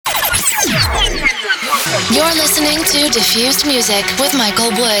You're listening to Diffused Music with Michael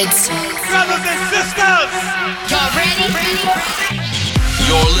Woods. Brothers and sisters! Y'all ready?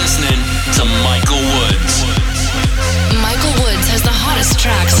 You're listening to Michael Woods. Michael Woods has the hottest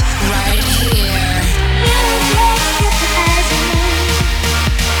tracks right here.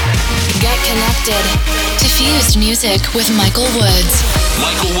 Get connected. Diffused Music with Michael Woods.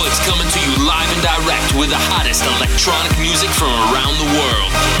 Michael Woods coming to you live and direct with the hottest electronic music from around the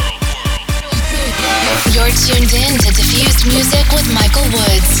world. You're tuned in to Diffused Music with Michael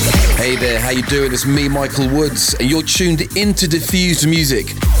Woods. Hey there, how you doing? It's me, Michael Woods, and you're tuned into Diffused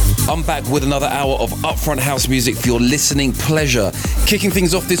Music. I'm back with another hour of upfront house music for your listening pleasure. Kicking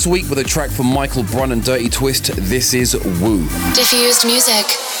things off this week with a track from Michael Brun and Dirty Twist. This is Woo. Diffused Music.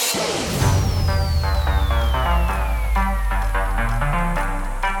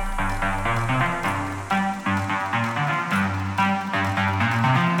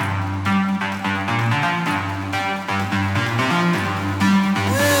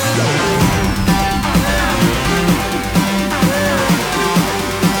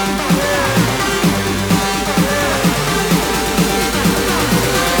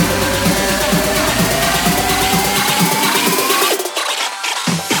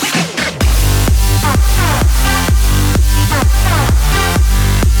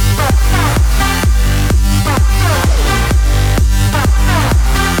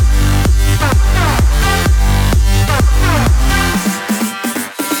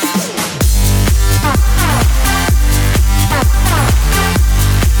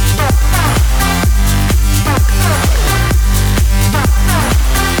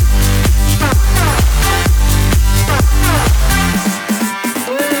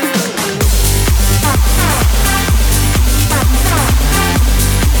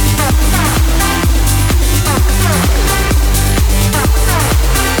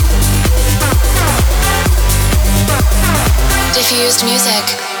 Diffused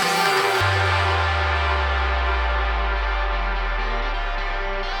Music.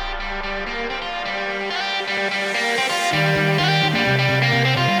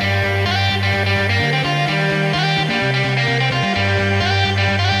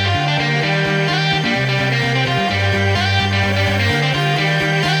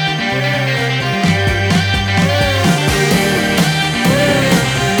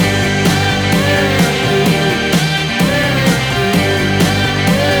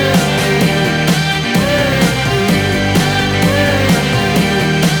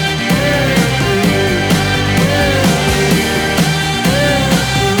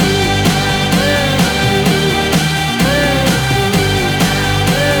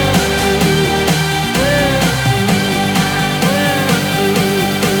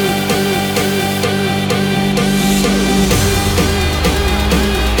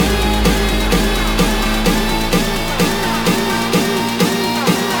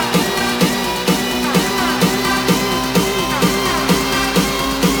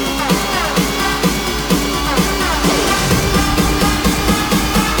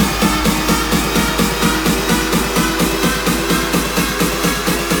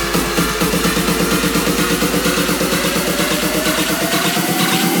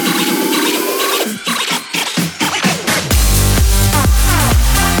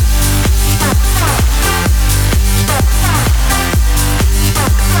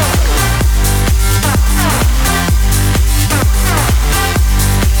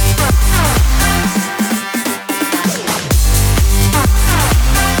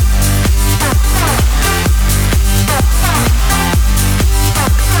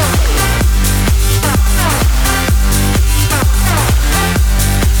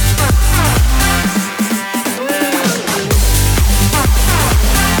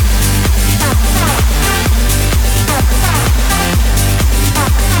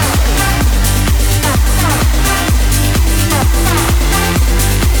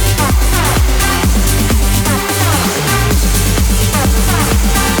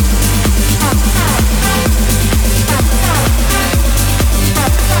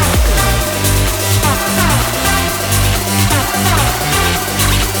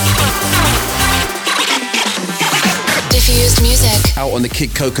 Out on the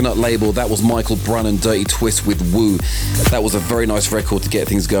Kid Coconut label, that was Michael Brun and Dirty Twist with Woo. That was a very nice record to get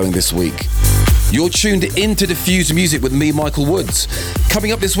things going this week. You're tuned into Diffused Music with me, Michael Woods.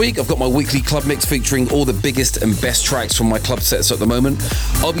 Coming up this week, I've got my weekly club mix featuring all the biggest and best tracks from my club sets at the moment.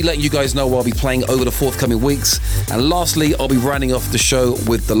 I'll be letting you guys know what I'll be playing over the forthcoming weeks. And lastly, I'll be rounding off the show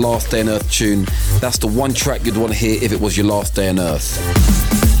with the Last Day on Earth tune. That's the one track you'd want to hear if it was your last day on Earth.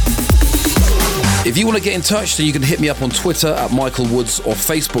 If you want to get in touch, then you can hit me up on Twitter at Michael Woods or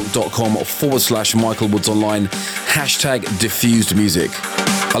Facebook.com/Michael Woods Online, #Diffused Music.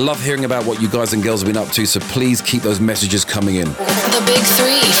 I love hearing about what you guys and girls have been up to, so please keep those messages coming in. The Big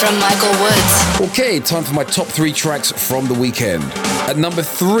Three from Michael Woods. Okay, time for my top 3 tracks from the weekend. At number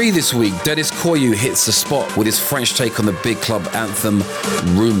 3 this week, Dennis Koyu hits the spot with his French take on the big club anthem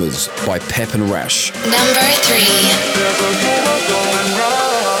Rumours by Pep and Rash. Number 3.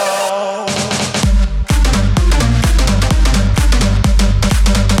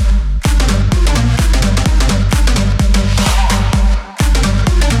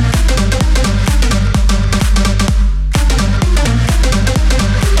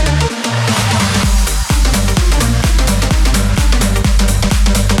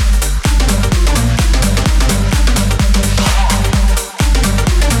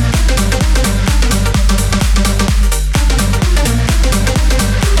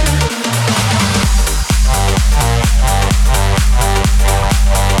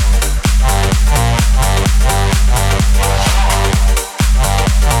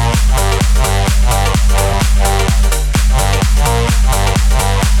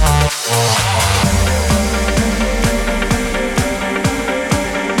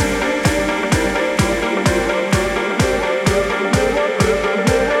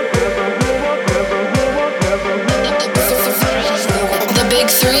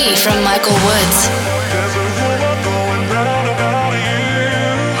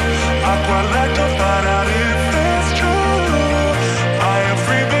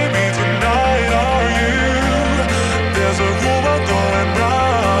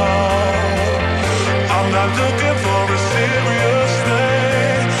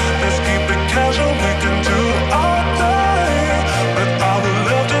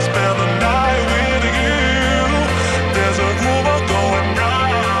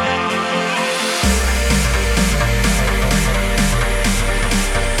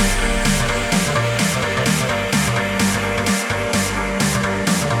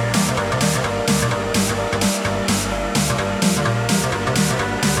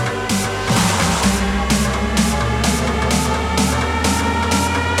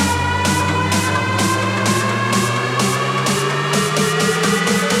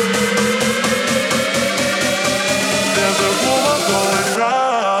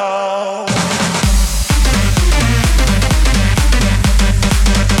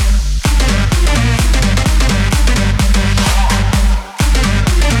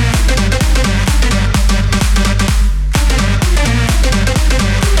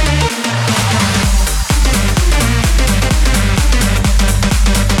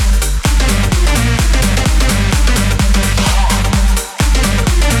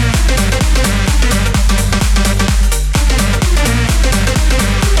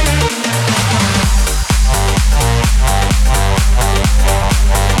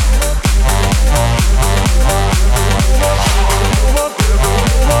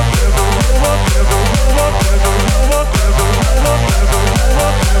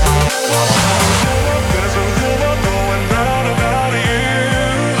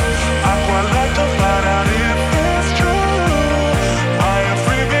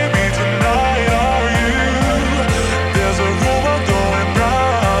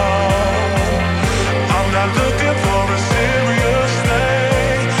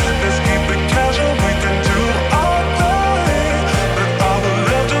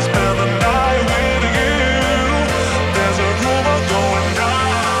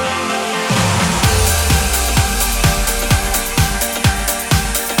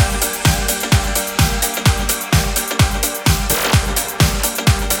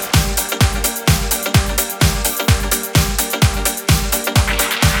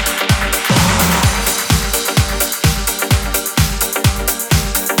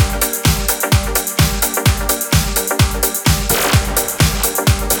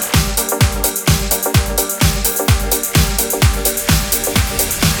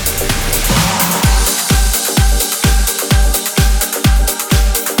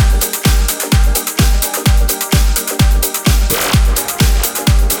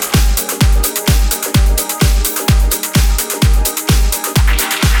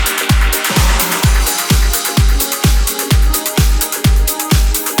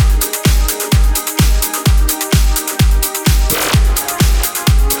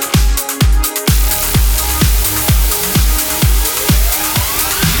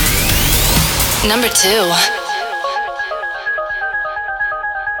 Number 2.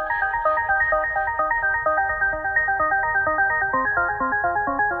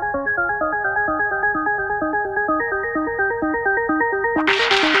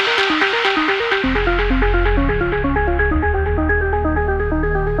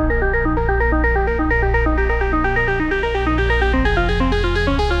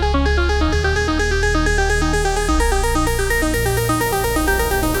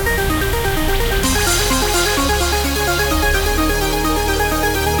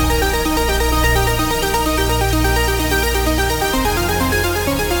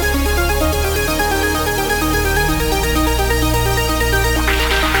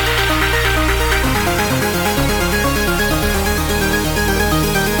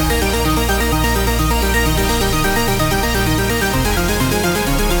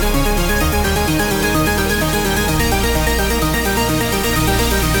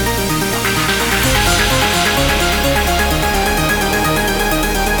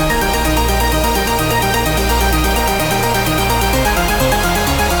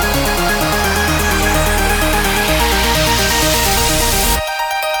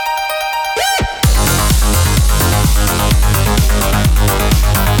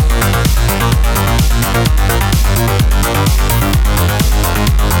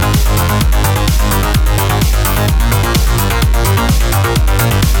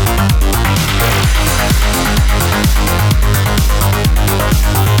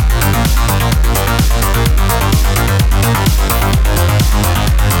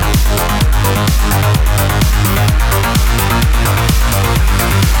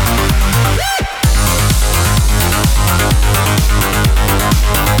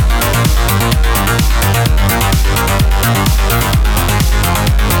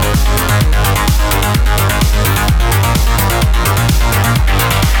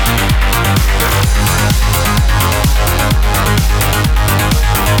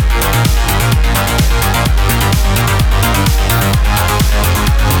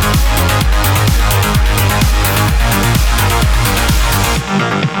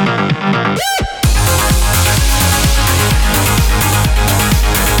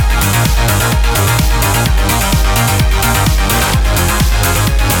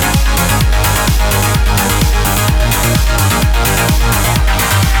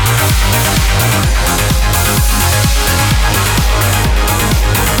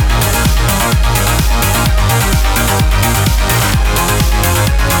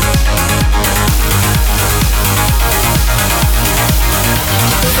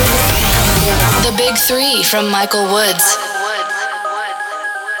 Three from Michael Woods.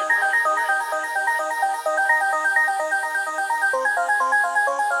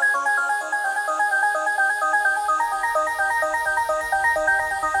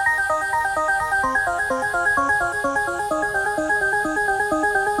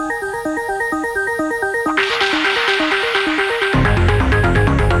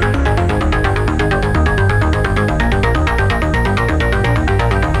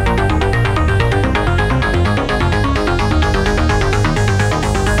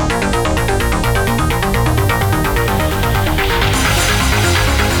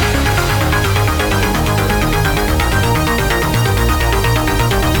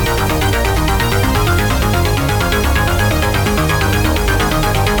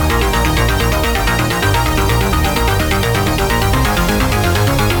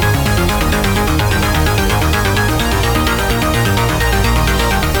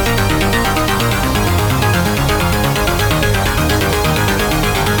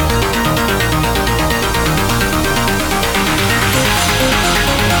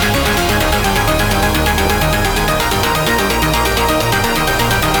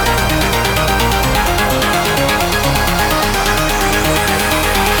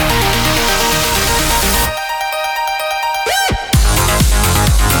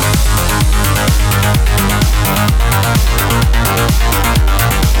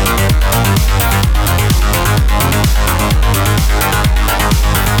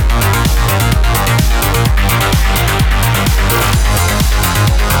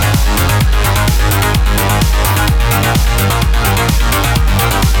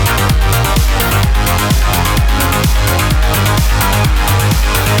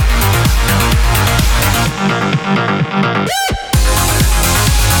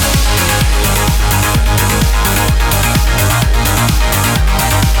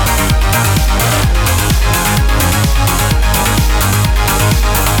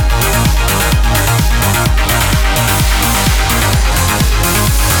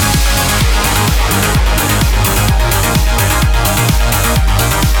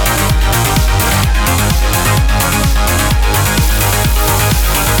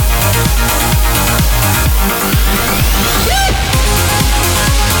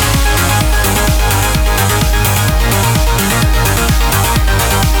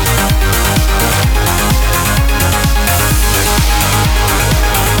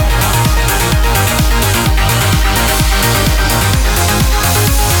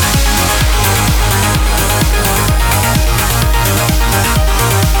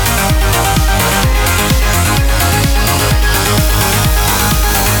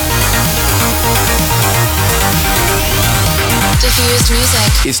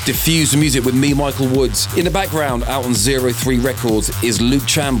 It's Diffused Music with me, Michael Woods. In the background, out on 03 Records, is Luke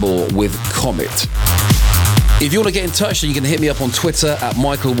Chamble with Comet. If you want to get in touch, then you can hit me up on Twitter at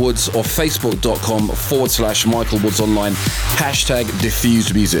Michael Woods or Facebook.com/Michael Woods Online,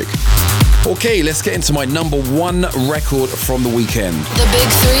 #Diffused Music. Okay, let's get into my number one record from the weekend. The Big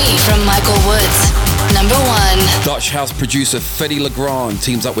Three from Michael Woods. Number one. Dutch house producer Fedde Le Grand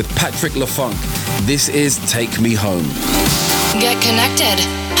teams up with Patrick LaFunk. This is Take Me Home. Get connected.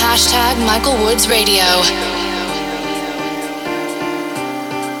 #Michael Woods Radio.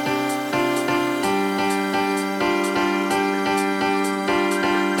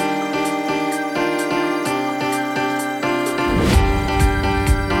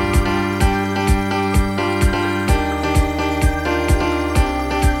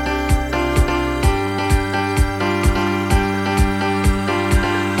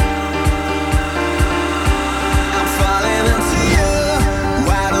 I'm falling into you.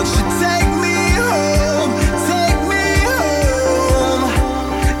 Why don't you take me home?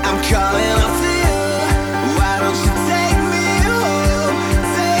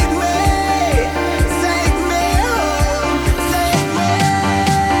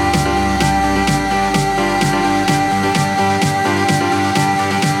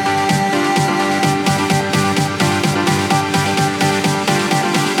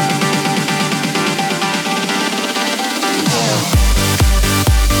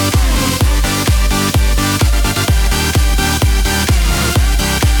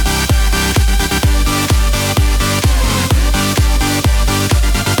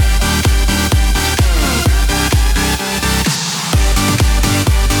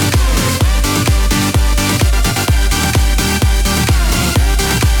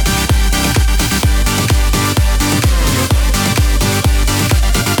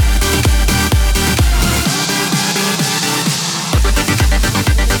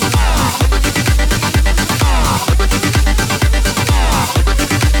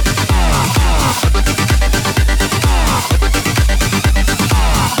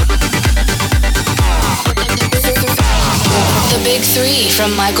 Big Three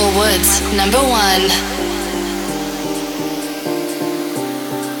from Michael Woods, number 1.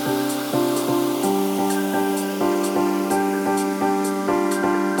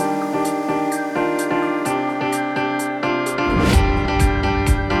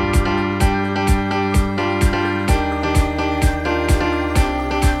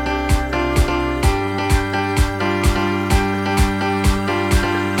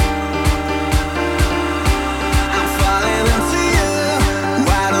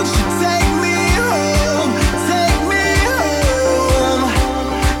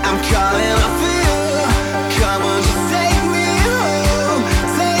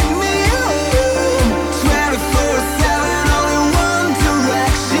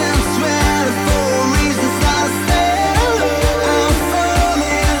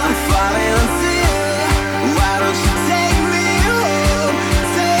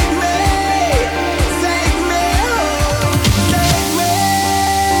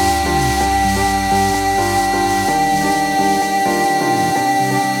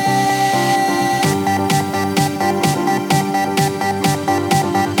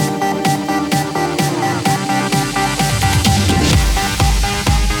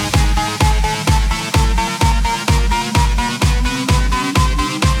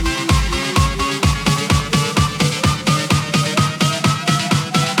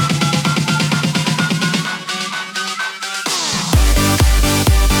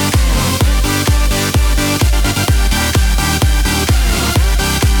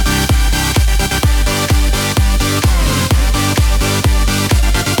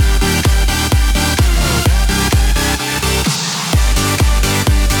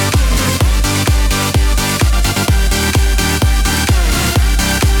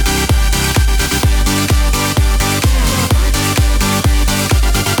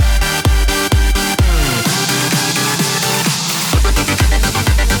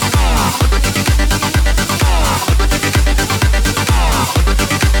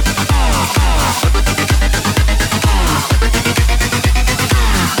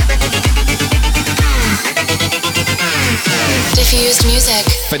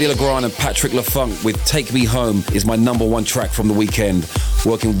 Fedde Le Grand and Patrick LaFunk with Take Me Home is my number 1 track from the weekend.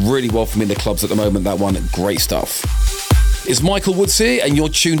 Working really well for me in the clubs at the moment, that one. Great stuff. It's Michael Woods here, and you're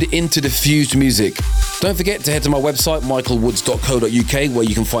tuned into Diffused Music. Don't forget to head to my website, michaelwoods.co.uk, where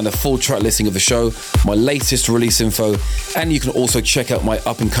you can find a full track listing of the show, my latest release info, and you can also check out my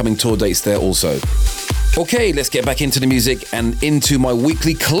up-and-coming tour dates there also. Okay, let's get back into the music and into my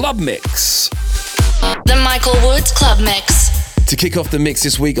weekly club mix. The Michael Woods Club Mix. To kick off the mix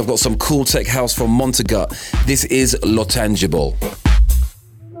this week, I've got some cool tech house from Montagut. This is L'Tangible.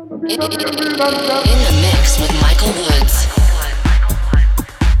 In the mix with Michael Woods.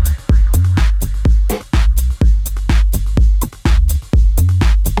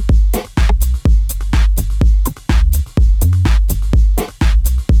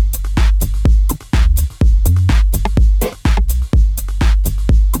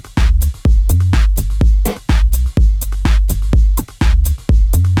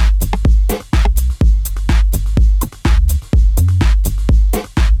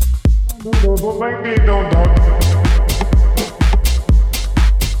 Don't make me, don't.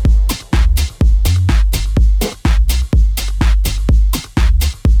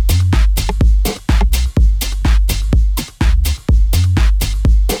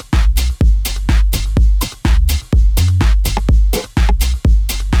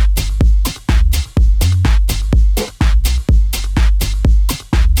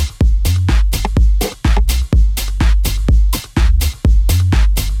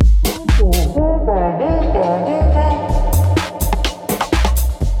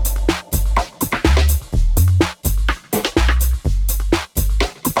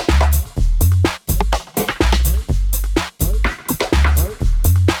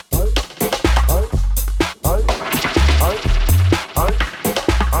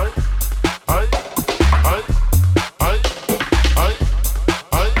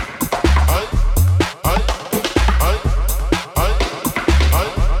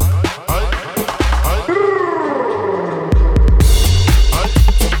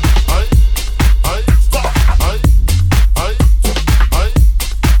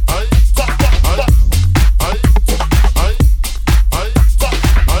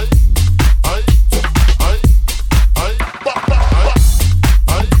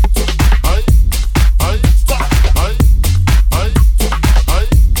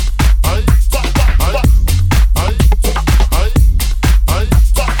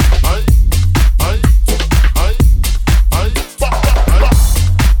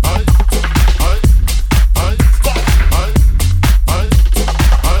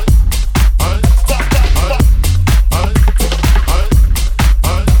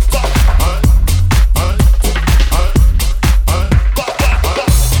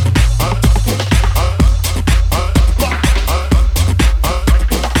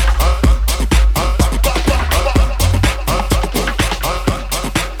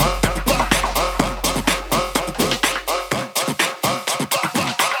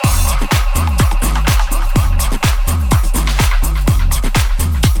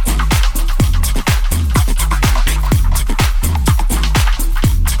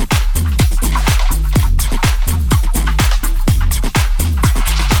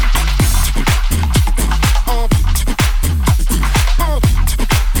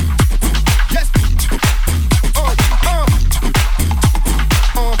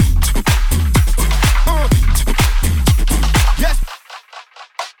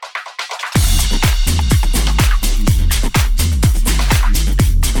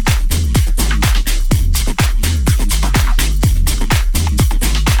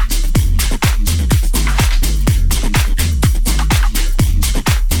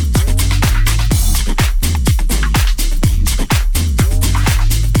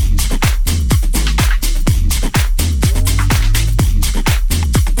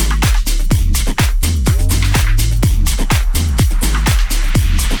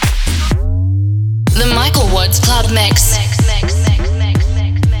 Woods Club Mix.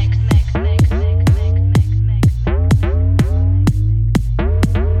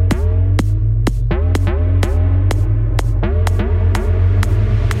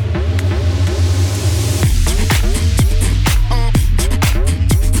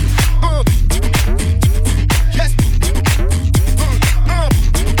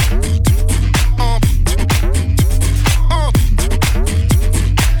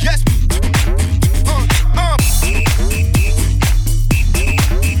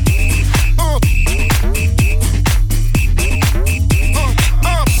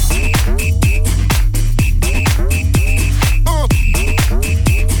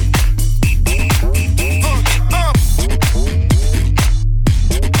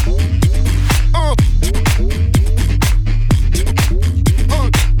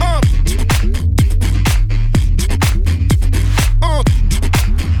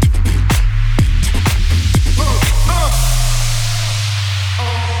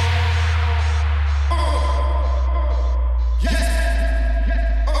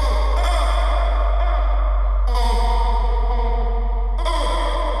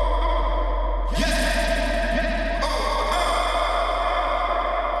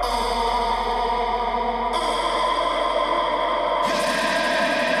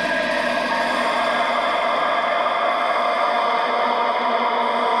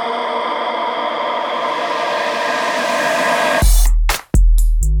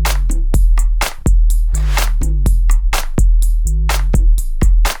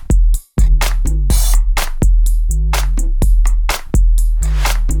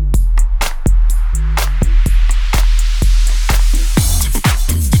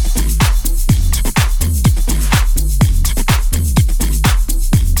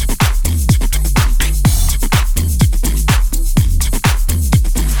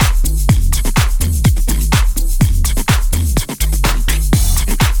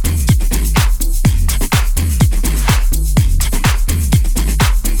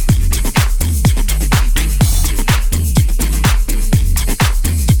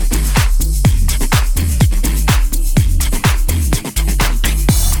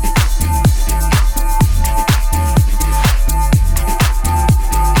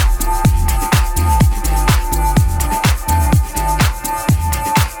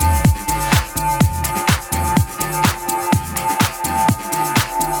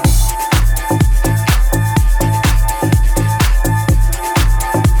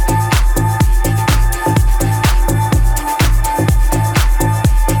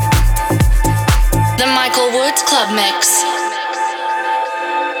 Club Mix.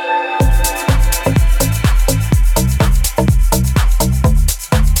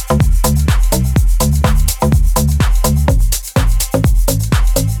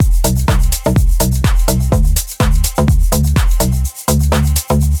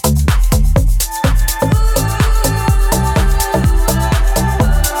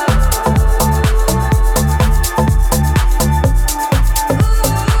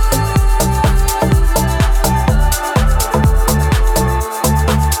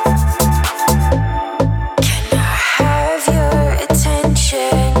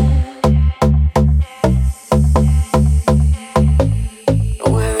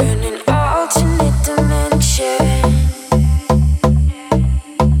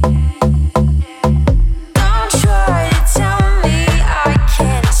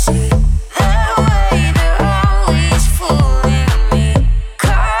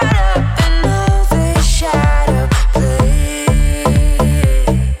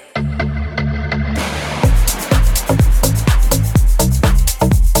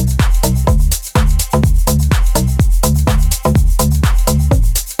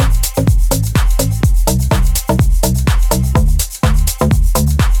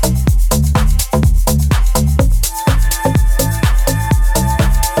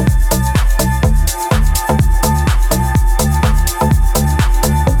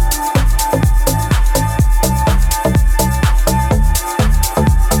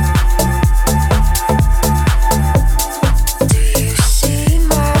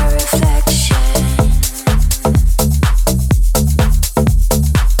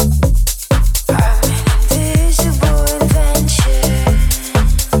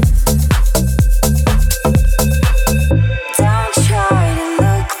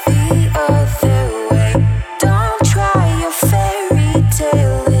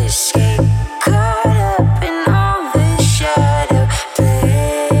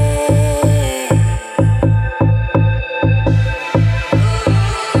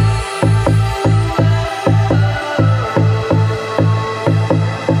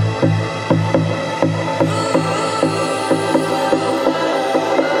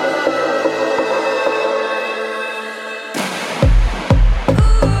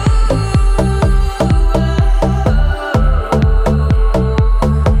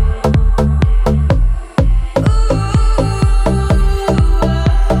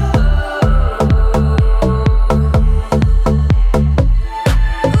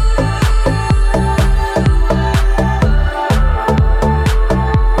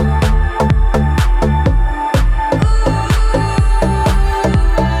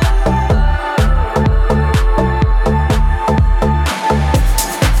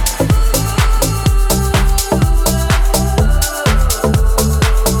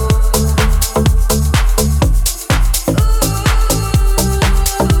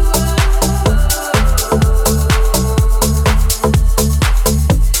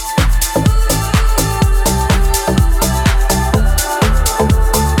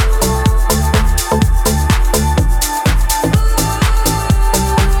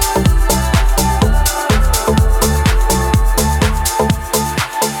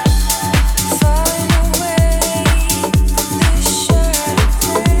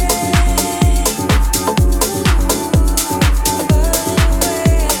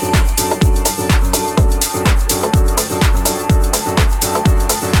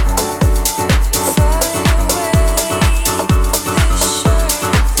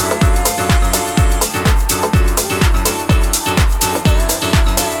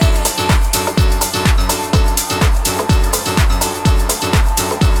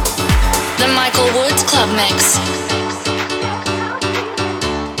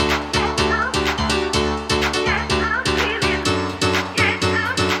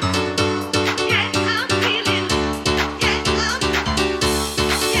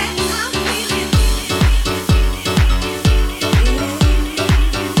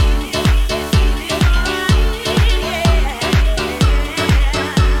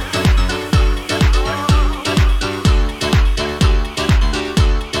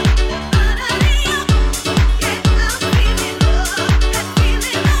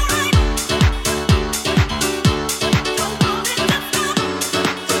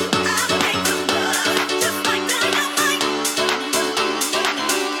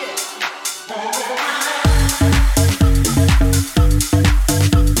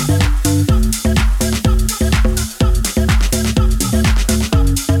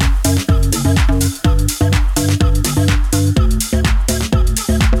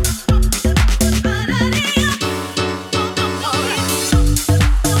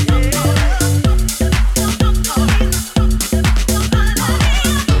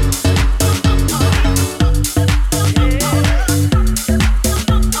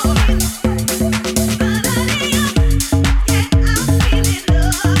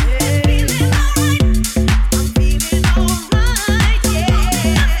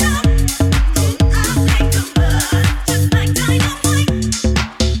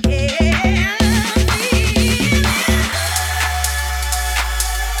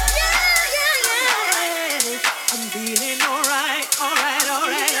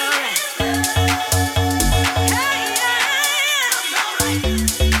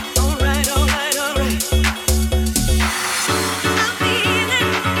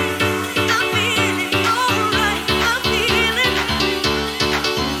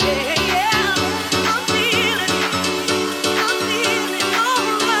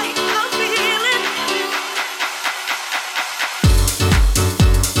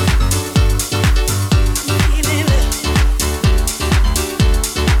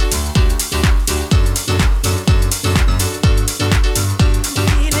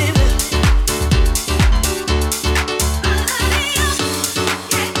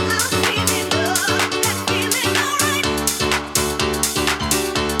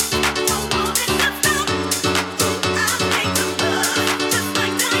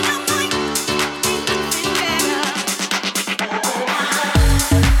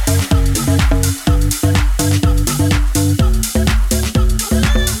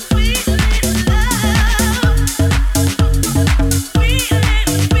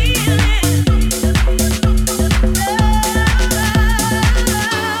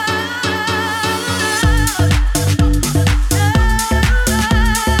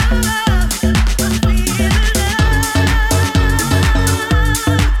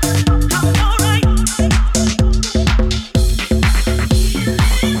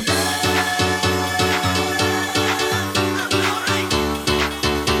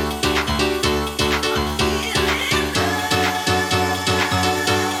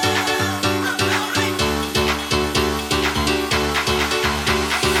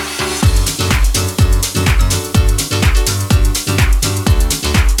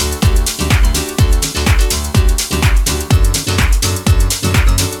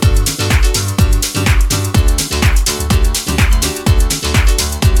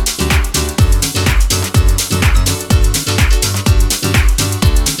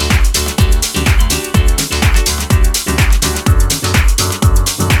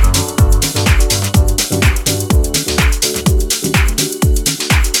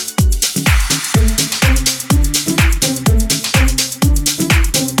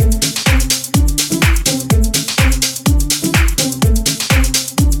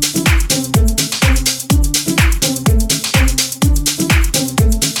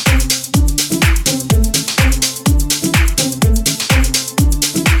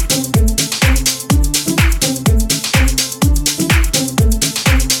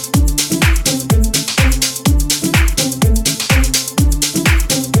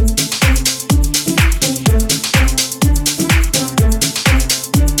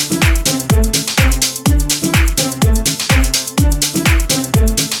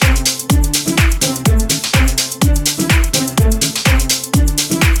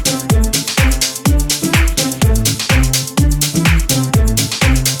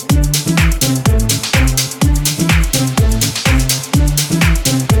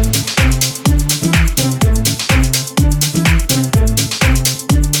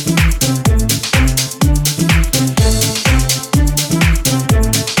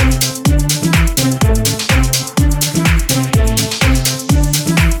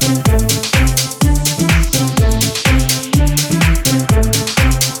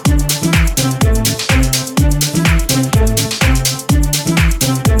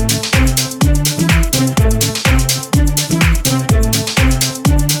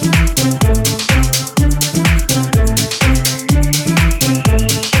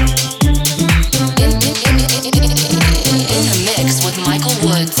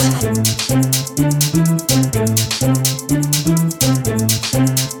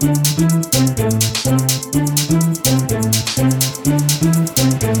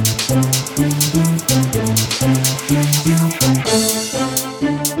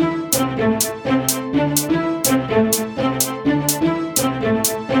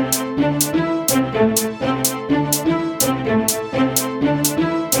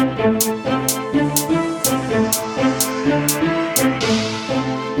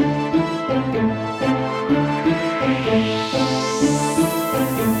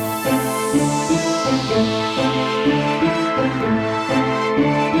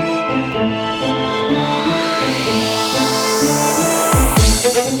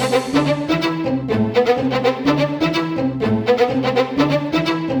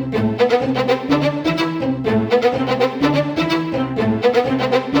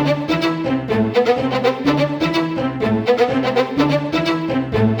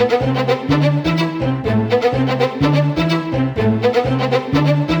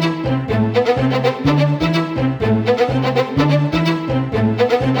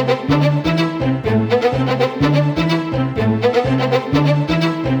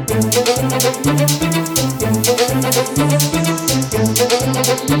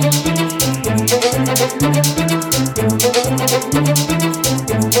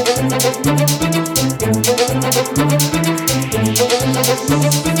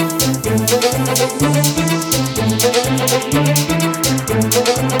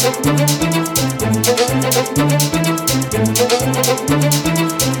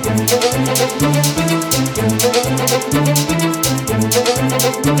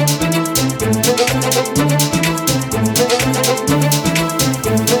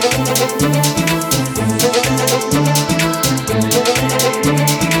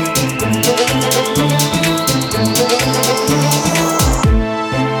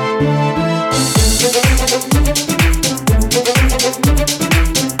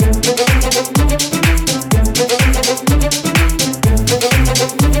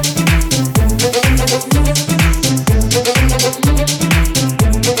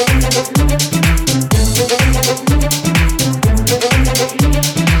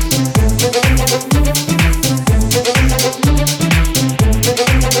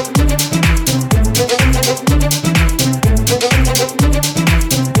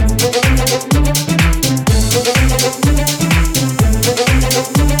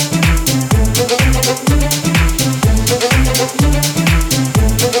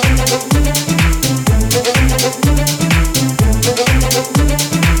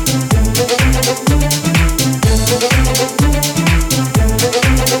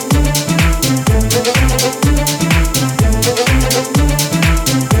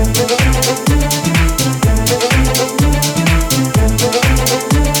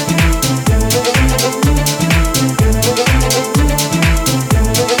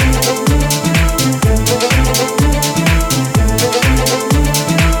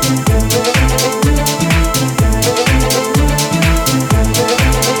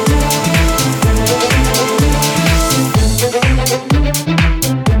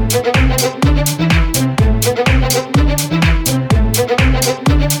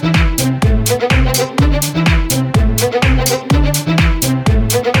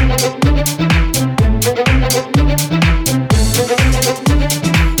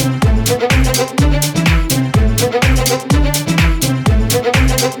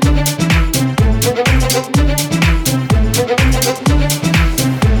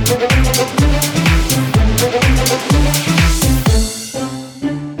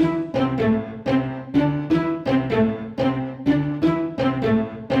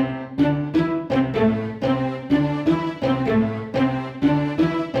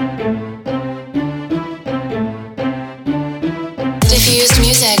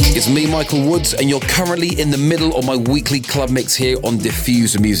 Michael Woods, and you're currently in the middle of my weekly club mix here on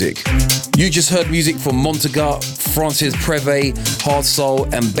Diffuse Music. You just heard music from Montagut, Francis Preve, Hard Soul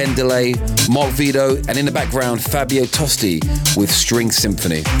and Ben Delay, Mark Vito, and in the background, Fabio Tosti with String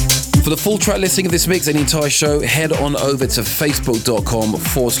Symphony. For the full track listing of this mix and the entire show, head on over to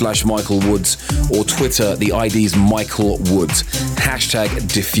facebook.com/Michael Woods or Twitter, the ID's Michael Woods,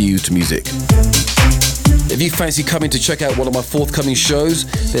 #Diffused Music. If you fancy coming to check out one of my forthcoming shows,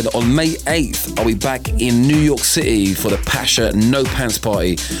 then on May 8th, I'll be back in New York City for the Pasha No Pants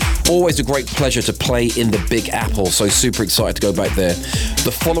Party. Always a great pleasure to play in the Big Apple, so super excited to go back there.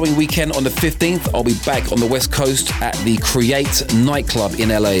 The following weekend on the 15th, I'll be back on the West Coast at the Create nightclub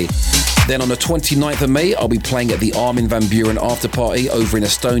in LA. Then on the 29th of May, I'll be playing at the Armin van Buuren after party over in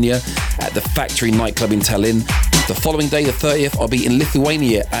Estonia at the Factory nightclub in Tallinn. The following day, the 30th, I'll be in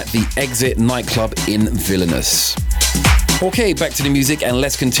Lithuania at the Exit nightclub in Vilnius. Okay, back to the music and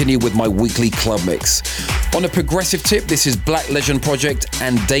let's continue with my weekly club mix. On a progressive tip, this is Black Legend Project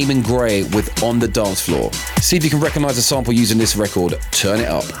and Damon Gray with On the Dance Floor. See if you can recognize a sample using this record. Turn it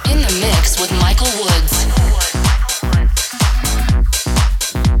up. In the mix with Michael Woods.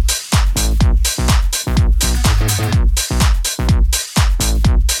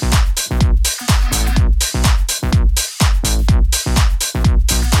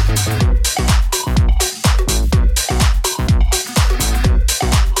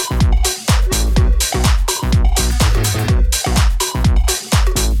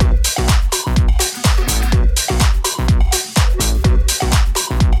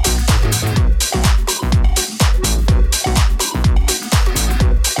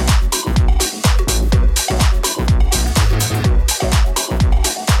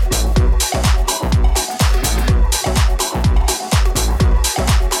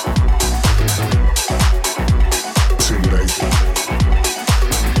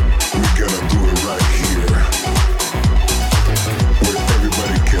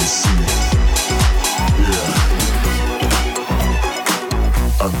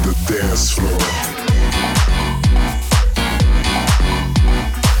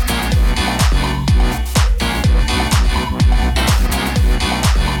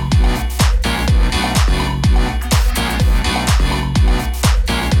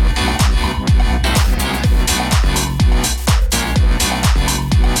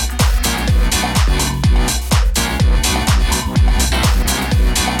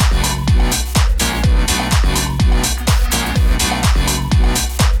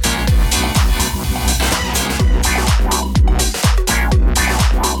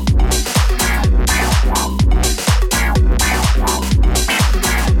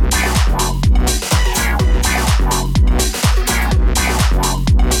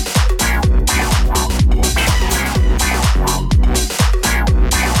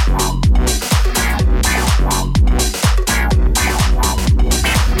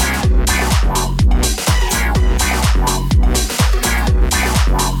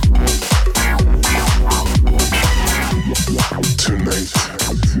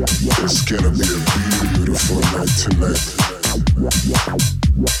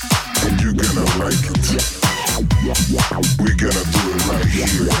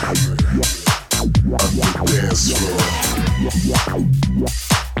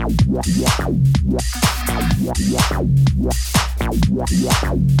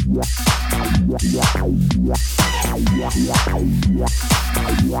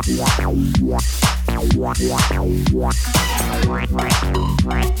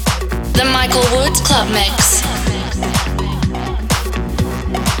 The Michael Woods Club Mix.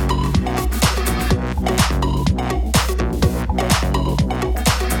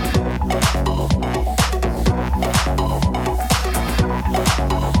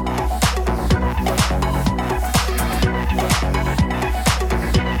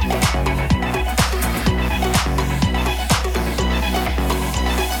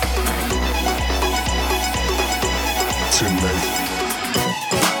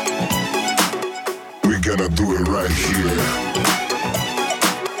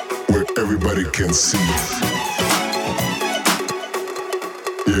 Can see.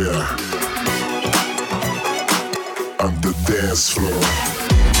 Yeah. On the dance floor.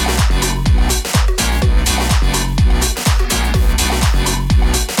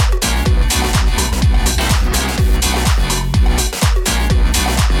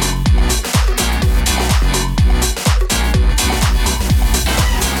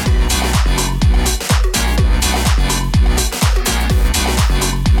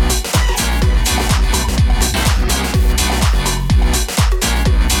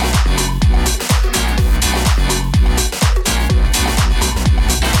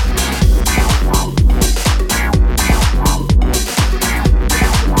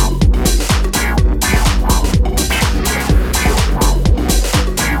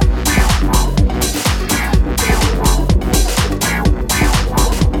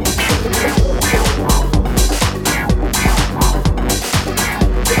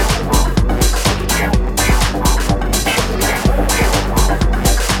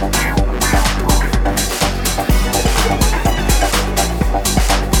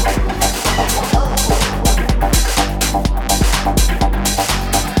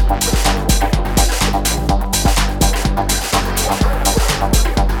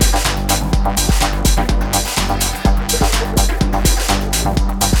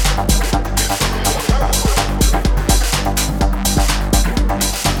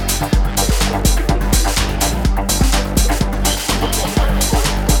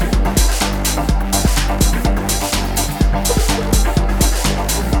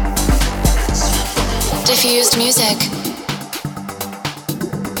 Diffused music.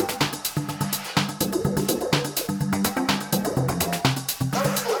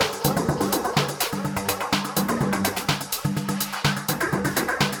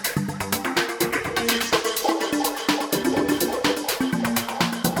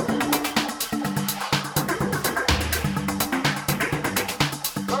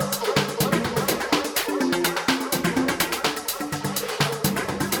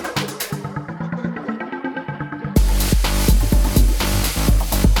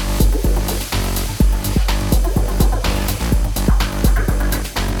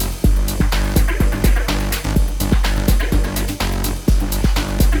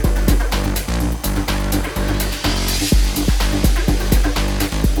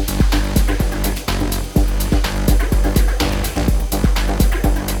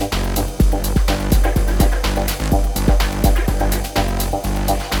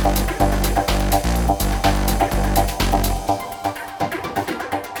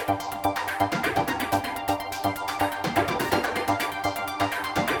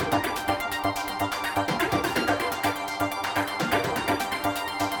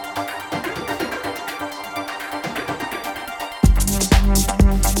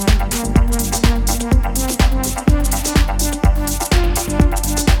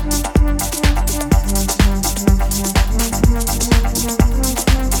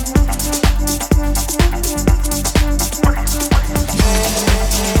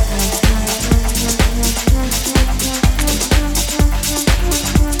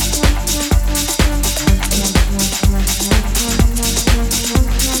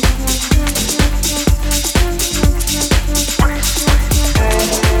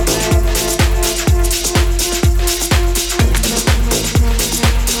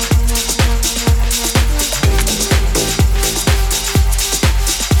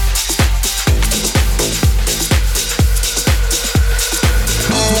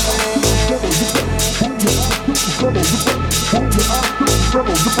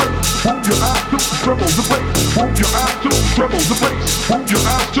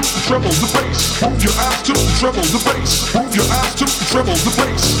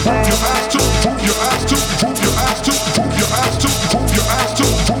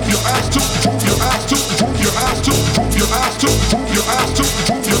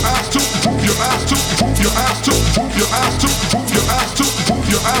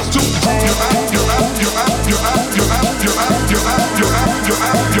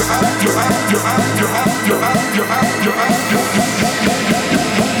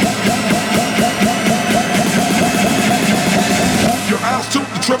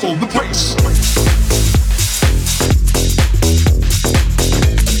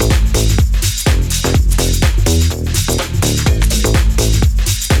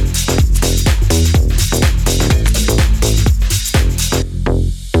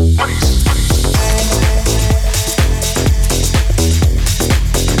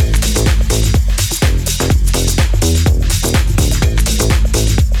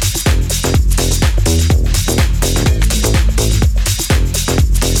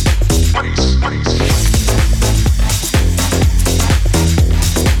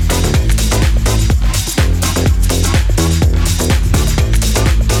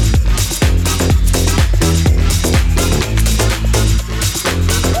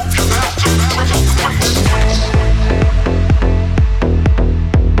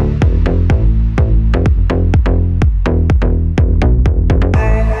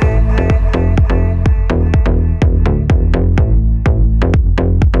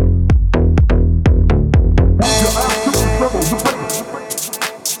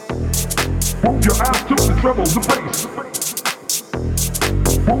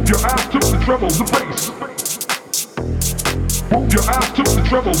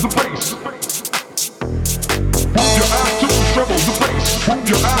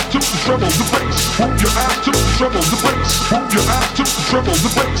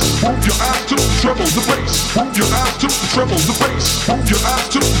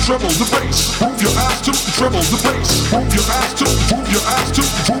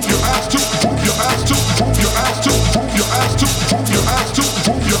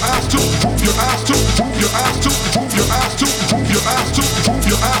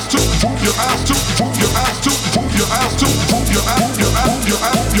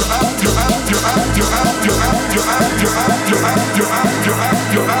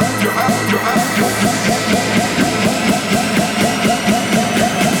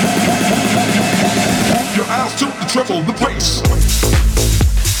 Treble the bass.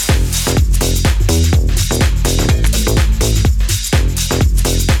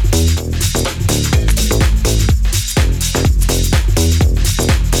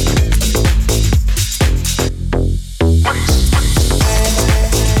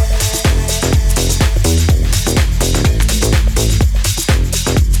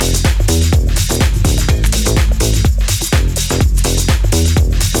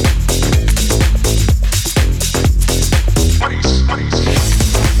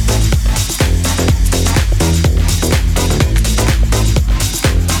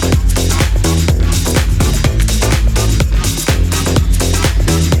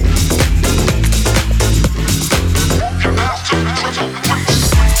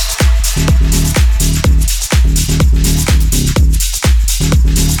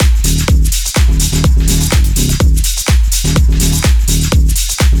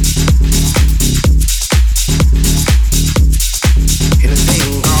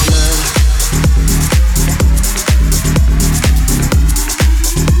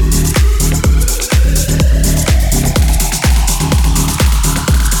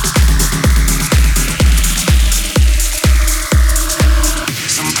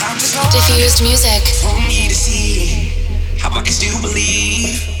 Diffused music. For me to see how I can still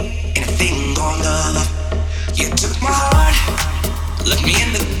believe in a thing called love. You took my heart, left me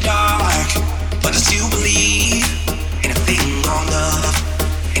in the dark, but I still believe in a thing called love.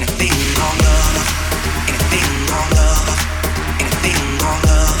 In a thing called love. In a thing called love. In a thing called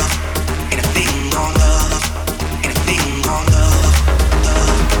love. In a thing called love. In a thing called love.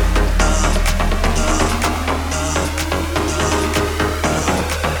 Love, love, love, love, love.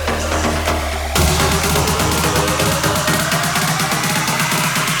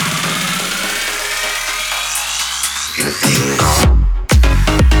 In a thing called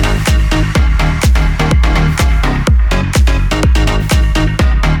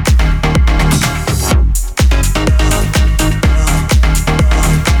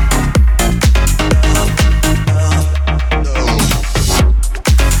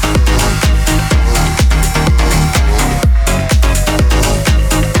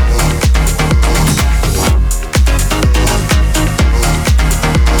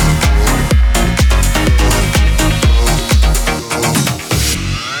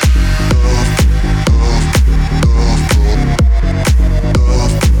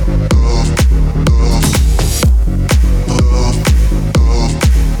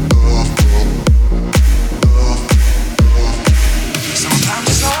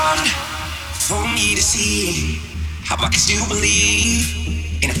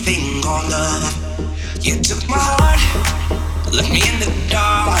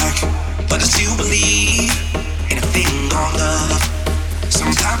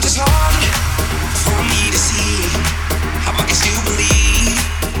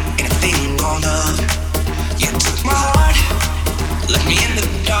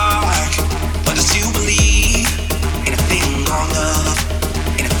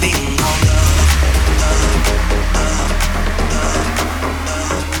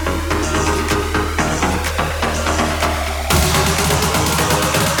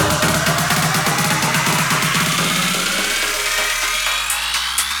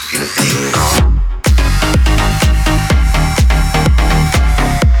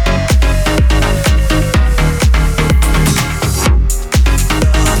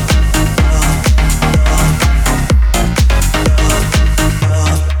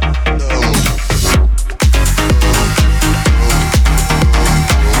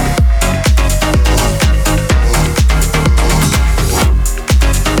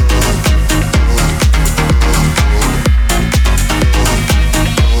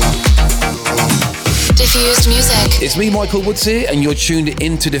It's me, Michael Woods here, and you're tuned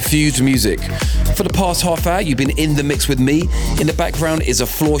into Diffused Music. For the past half hour, you've been in the mix with me. In the background is a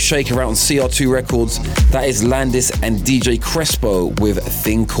floor shaker out on CR2 Records. That is Landis and DJ Crespo with A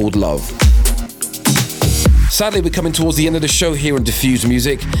Thing Called Love. Sadly, we're coming towards the end of the show here on Diffused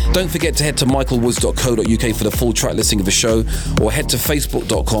Music. Don't forget to head to michaelwoods.co.uk for the full track listing of the show, or head to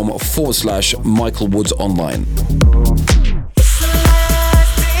facebook.com/Michael Woods Online.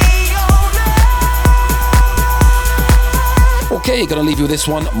 Okay, gonna leave you with this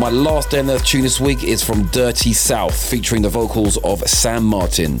one. My last Day on Earth tune this week is from Dirty South, featuring the vocals of Sam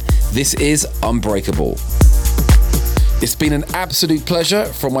Martin. This is Unbreakable. It's been an absolute pleasure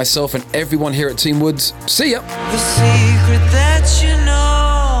from myself and everyone here at Team Woods. See ya! The secret that you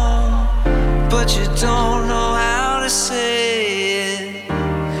know, but you don't know how to say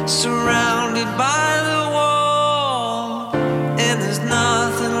it. Surrounded by the wall, and there's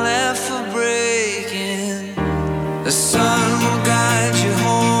nothing left for breaking. The sun will guide you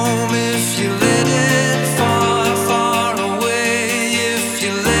home if you let it. Far, far away if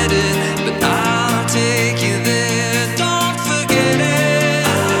you let it. But I'll take you there, don't forget it.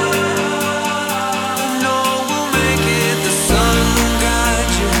 I know we'll make it. The sun will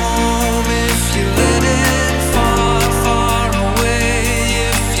guide you home if you let it. Far, far away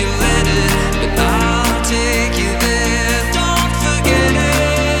if you let it.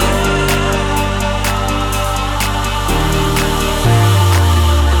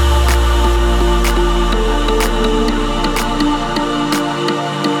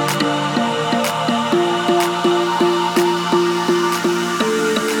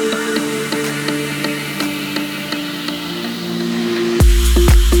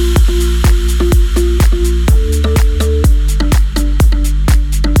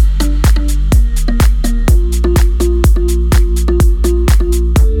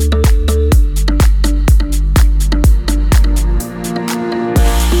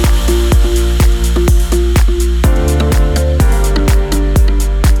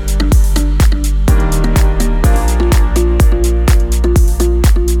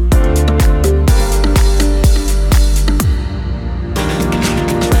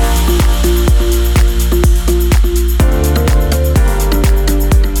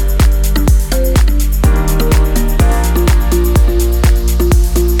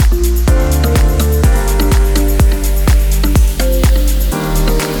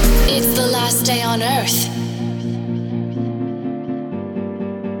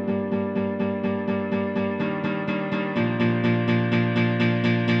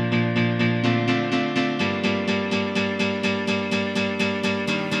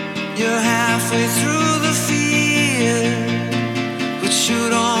 You're halfway through